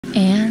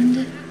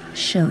And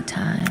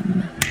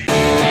showtime.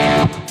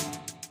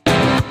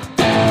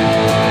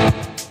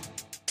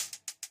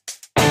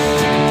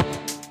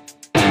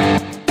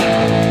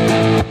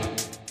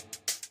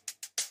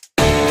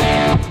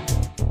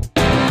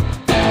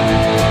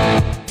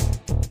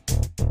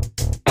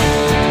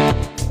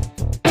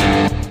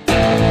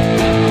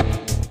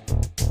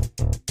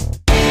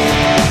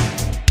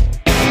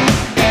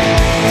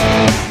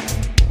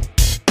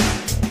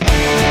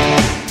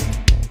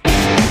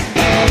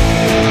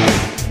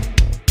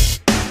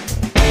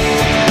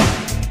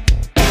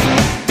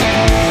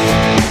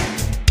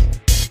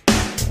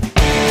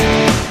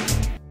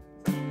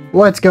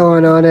 What's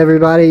going on,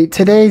 everybody?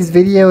 Today's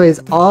video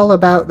is all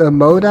about the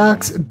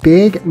Modix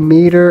Big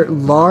Meter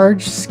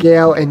Large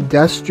Scale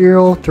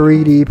Industrial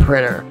 3D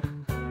Printer.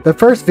 The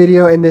first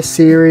video in this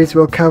series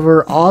will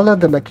cover all of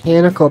the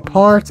mechanical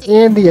parts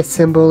and the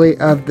assembly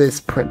of this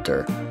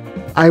printer.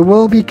 I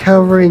will be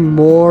covering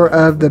more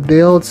of the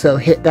build, so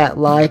hit that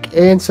like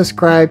and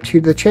subscribe to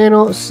the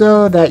channel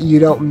so that you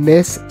don't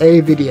miss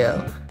a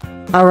video.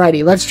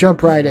 Alrighty, let's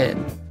jump right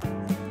in.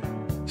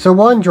 So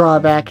one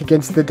drawback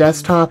against the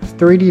desktop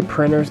 3D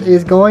printers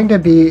is going to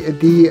be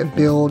the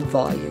build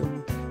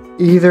volume.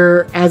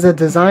 Either as a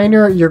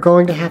designer, you're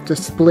going to have to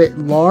split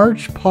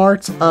large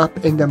parts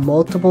up into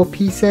multiple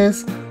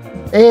pieces,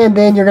 and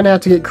then you're going to have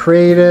to get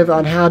creative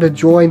on how to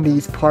join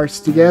these parts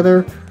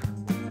together.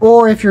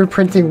 Or if you're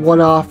printing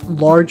one-off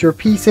larger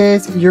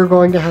pieces, you're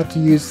going to have to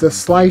use the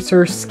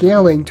slicer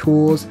scaling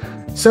tools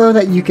so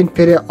that you can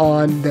fit it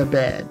on the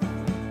bed.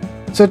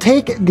 So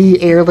take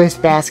the airless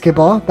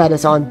basketball that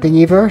is on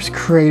Thingiverse,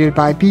 created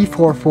by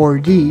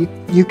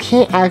B44D. You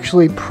can't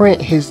actually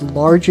print his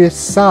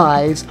largest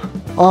size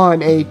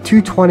on a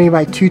 220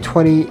 by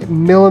 220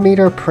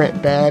 millimeter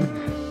print bed,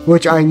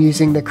 which I'm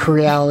using the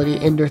Creality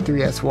Ender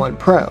 3S1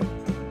 Pro.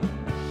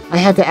 I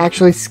had to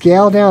actually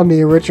scale down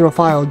the original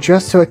file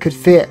just so it could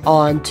fit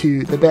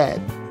onto the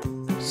bed.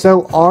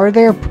 So are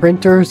there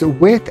printers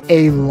with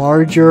a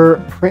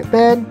larger print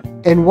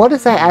bed? And what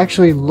does that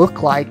actually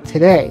look like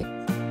today?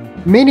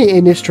 Many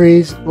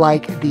industries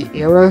like the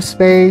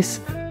aerospace,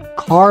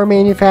 car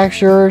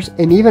manufacturers,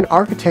 and even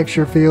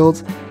architecture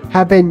fields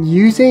have been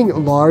using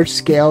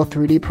large-scale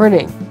 3D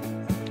printing.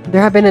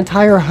 There have been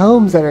entire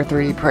homes that are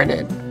 3D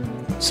printed.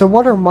 So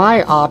what are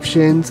my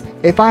options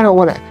if I don't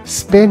want to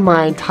spend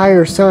my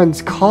entire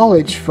son's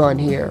college fund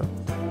here?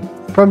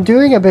 From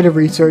doing a bit of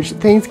research,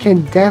 things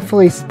can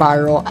definitely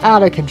spiral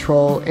out of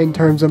control in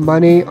terms of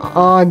money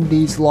on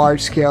these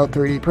large-scale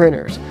 3D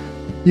printers.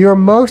 You're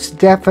most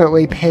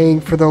definitely paying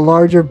for the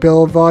larger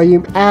build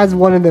volume as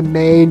one of the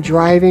main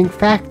driving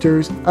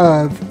factors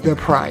of the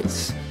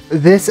price.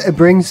 This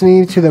brings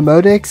me to the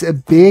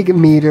Modix Big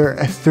Meter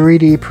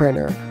 3D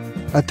printer.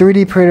 A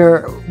 3D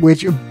printer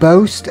which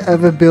boasts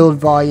of a build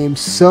volume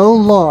so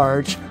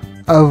large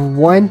of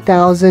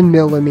 1000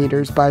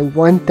 millimeters by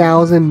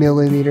 1000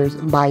 millimeters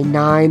by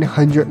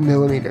 900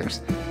 millimeters.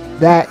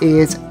 That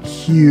is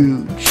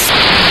huge.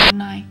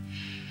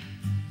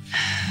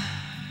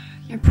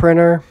 Your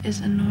printer is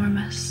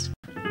enormous.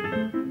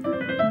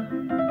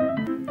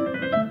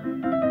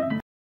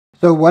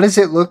 So what does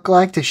it look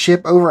like to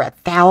ship over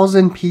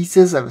 1,000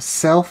 pieces of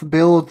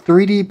self-build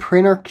 3D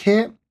printer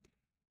kit?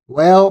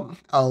 Well,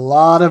 a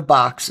lot of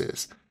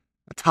boxes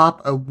atop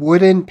a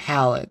wooden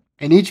pallet,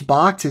 and each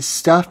box is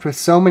stuffed with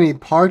so many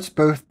parts,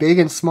 both big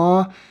and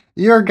small,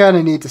 you're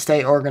gonna need to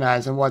stay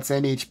organized on what's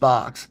in each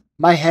box.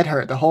 My head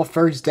hurt the whole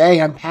first day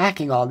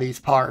unpacking all these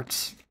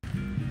parts.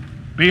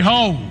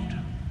 Behold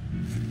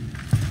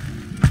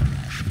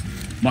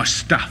my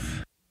stuff.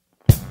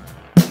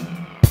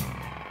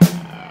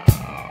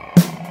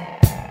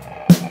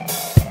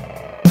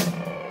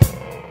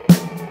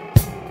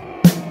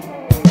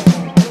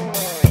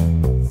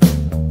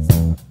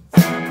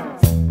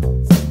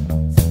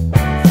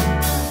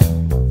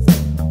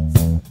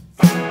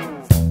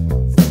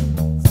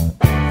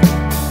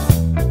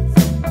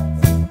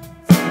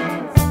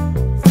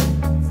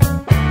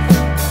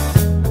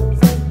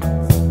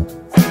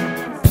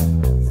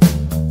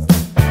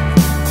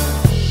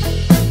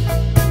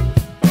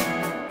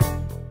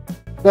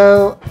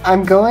 So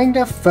I'm going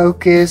to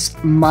focus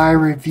my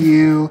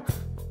review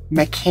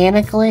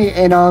mechanically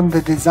and on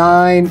the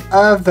design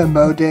of the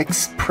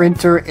Modix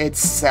printer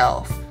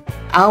itself.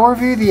 I'll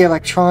review the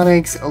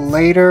electronics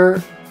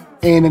later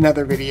in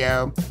another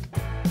video.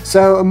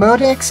 So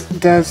Modix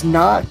does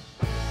not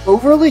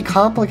overly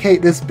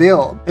complicate this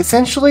build.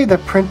 Essentially, the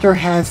printer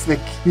has the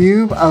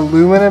cube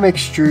aluminum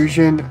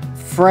extrusion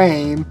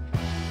frame,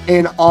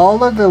 and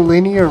all of the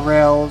linear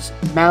rails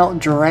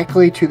mount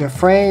directly to the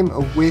frame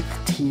with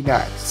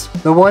T-nuts.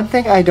 The one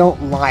thing I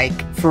don't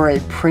like for a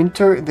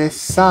printer this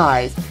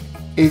size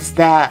is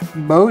that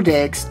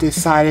Modix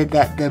decided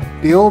that the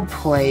build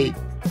plate,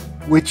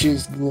 which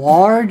is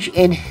large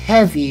and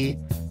heavy,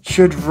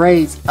 should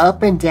raise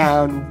up and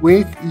down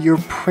with your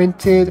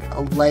printed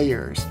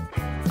layers.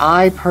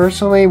 I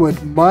personally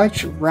would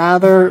much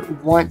rather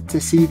want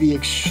to see the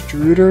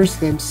extruders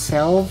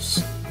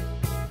themselves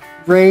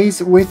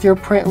raise with your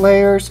print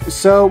layers,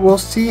 so we'll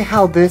see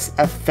how this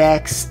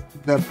affects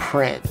the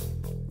print.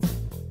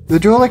 The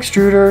dual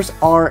extruders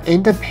are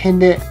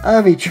independent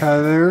of each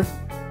other,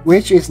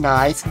 which is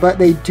nice, but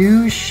they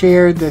do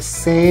share the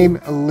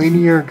same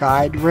linear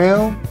guide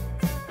rail.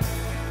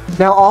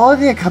 Now all of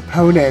the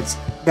components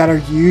that are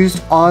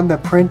used on the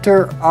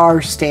printer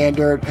are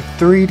standard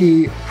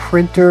 3D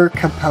printer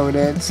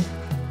components,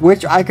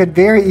 which I could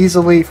very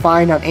easily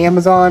find on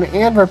Amazon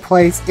and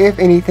replace if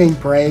anything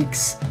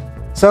breaks.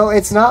 So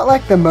it's not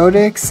like the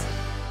Modix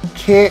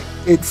kit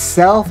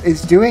itself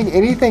is doing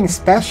anything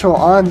special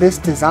on this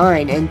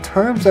design in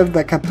terms of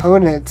the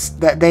components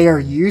that they are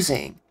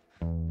using.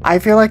 I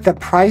feel like the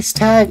price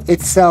tag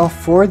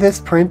itself for this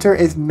printer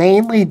is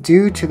mainly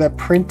due to the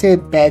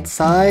printed bed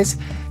size,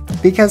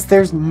 because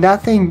there's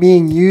nothing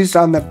being used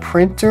on the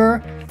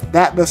printer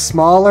that the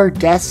smaller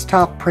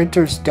desktop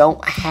printers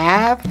don't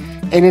have,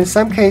 and in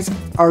some cases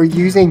are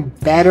using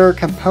better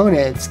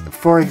components.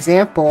 For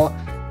example,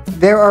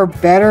 there are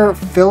better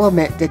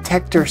filament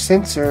detector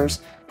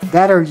sensors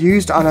that are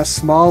used on a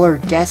smaller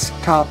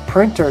desktop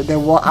printer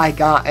than what I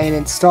got and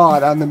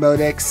installed on the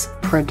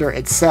Modix printer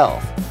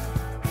itself.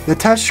 The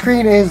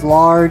touchscreen is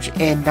large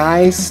and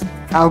nice,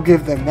 I'll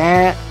give them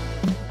that.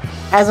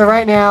 As of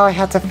right now, I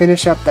have to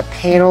finish up the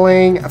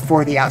paneling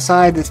for the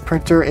outside. This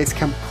printer is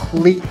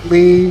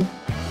completely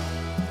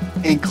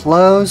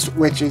enclosed,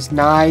 which is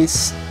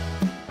nice,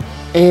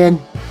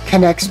 and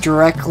connects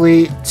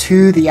directly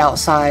to the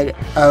outside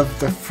of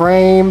the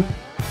frame.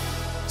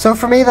 So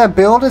for me, the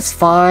build is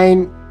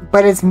fine,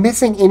 but it's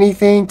missing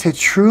anything to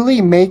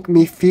truly make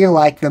me feel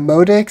like the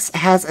Modix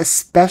has a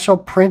special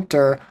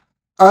printer,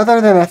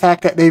 other than the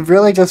fact that they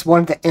really just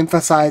wanted to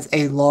emphasize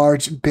a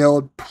large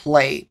build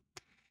plate.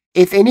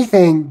 If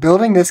anything,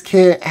 building this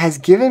kit has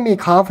given me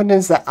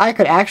confidence that I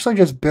could actually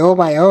just build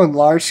my own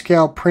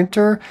large-scale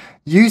printer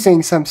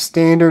using some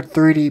standard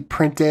 3D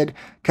printed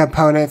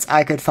components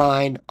I could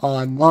find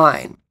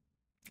online.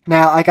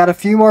 Now, I got a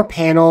few more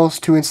panels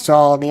to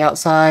install on the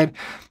outside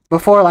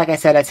before, like I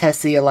said, I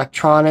test the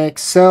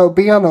electronics, so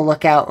be on the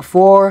lookout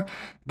for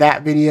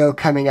that video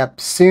coming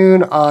up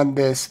soon on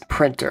this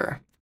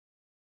printer.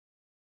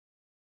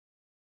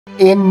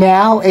 And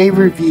now a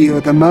review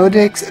of the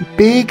Modix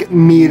Big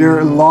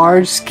Meter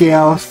Large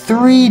Scale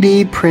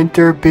 3D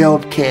Printer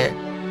Build Kit.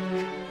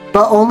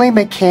 But only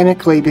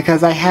mechanically,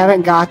 because I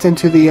haven't gotten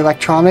to the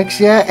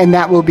electronics yet, and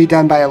that will be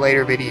done by a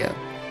later video.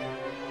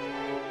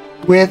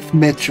 With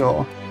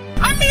Mitchell.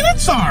 I mean,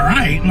 it's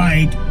alright,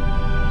 like,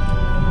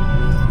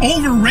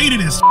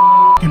 overrated as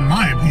in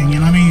my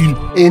opinion, I mean.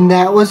 And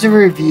that was a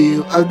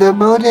review of the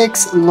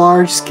Modix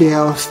Large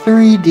Scale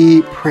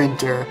 3D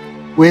Printer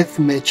with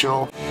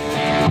Mitchell.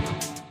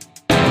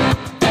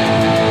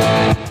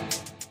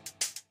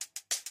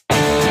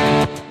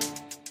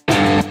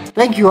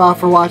 Thank you all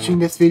for watching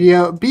this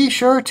video. Be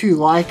sure to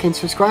like and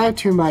subscribe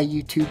to my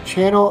YouTube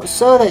channel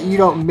so that you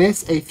don't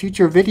miss a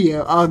future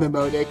video on the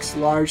Modix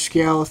Large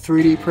Scale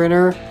 3D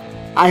Printer.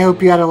 I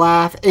hope you had a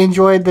laugh,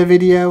 enjoyed the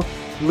video.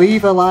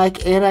 Leave a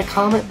like and a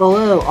comment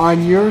below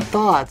on your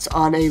thoughts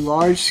on a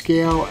large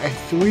scale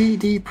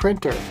 3D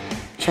printer.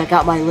 Check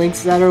out my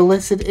links that are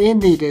listed in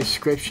the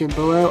description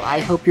below. I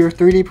hope your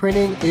 3D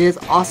printing is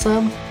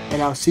awesome,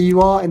 and I'll see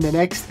you all in the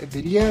next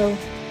video.